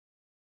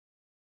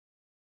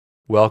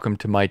Welcome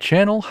to my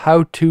channel,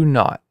 How to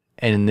Knot,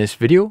 and in this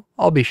video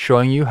I'll be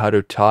showing you how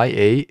to tie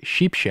a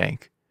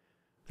sheepshank.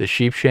 The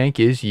sheepshank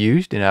is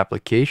used in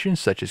applications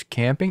such as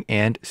camping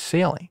and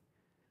sailing.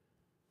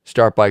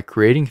 Start by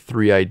creating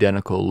 3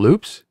 identical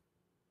loops.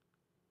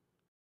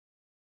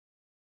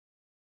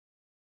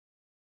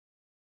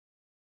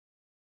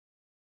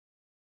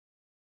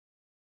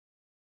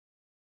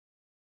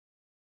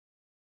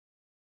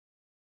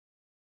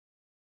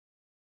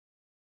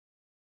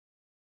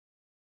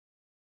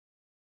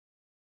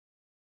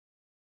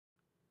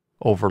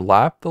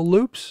 Overlap the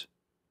loops.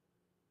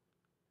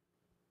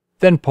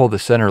 Then pull the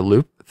center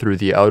loop through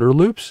the outer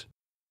loops.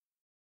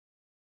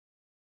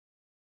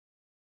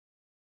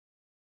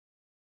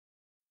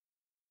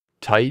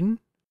 Tighten.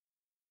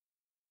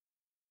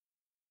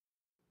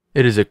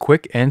 It is a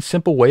quick and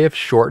simple way of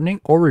shortening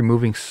or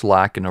removing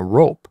slack in a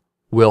rope,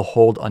 will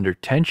hold under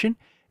tension,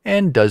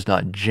 and does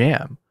not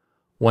jam.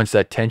 Once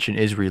that tension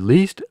is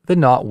released, the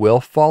knot will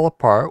fall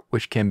apart,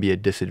 which can be a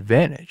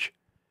disadvantage.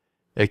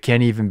 It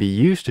can even be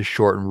used to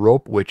shorten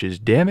rope which is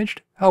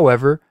damaged.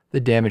 However,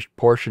 the damaged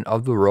portion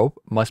of the rope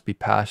must be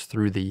passed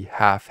through the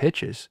half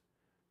hitches.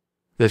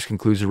 This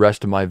concludes the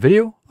rest of my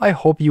video. I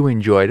hope you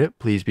enjoyed it.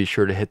 Please be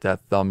sure to hit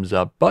that thumbs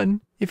up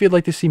button. If you'd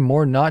like to see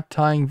more knot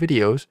tying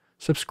videos,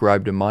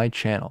 subscribe to my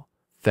channel.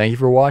 Thank you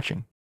for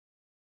watching.